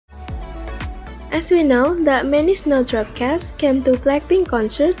As we know that many Snowdrop cast came to Blackpink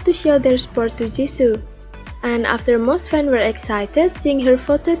concert to show their support to Jisoo. And after most fans were excited seeing her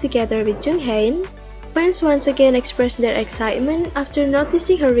photo together with Jung Haein, fans once again expressed their excitement after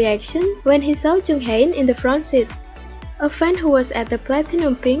noticing her reaction when he saw Jung Haein in the front seat. A fan who was at the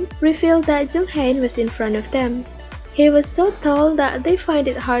Platinum Pink revealed that Jung Haein was in front of them. He was so tall that they find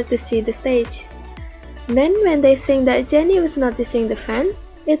it hard to see the stage. Then when they think that Jennie was noticing the fan,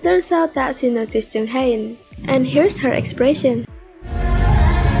 it turns out that she noticed Jung Haein. And here's her expression.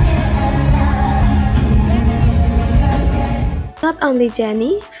 Not only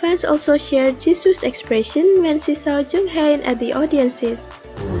Jennie, fans also shared Jisoo's expression when she saw Jung Haein at the audience seat.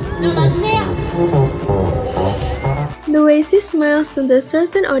 The way she smiles to the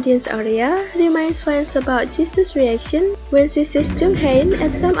certain audience area reminds fans about Jisoo's reaction when she sees Jung Haein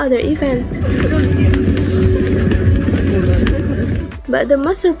at some other events. But the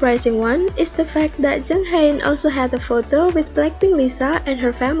most surprising one is the fact that Jung Haein also had a photo with Blackpink Lisa and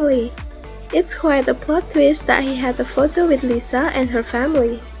her family. It's quite a plot twist that he had a photo with Lisa and her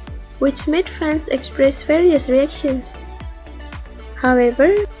family, which made fans express various reactions.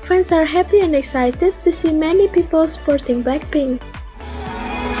 However, fans are happy and excited to see many people supporting Blackpink.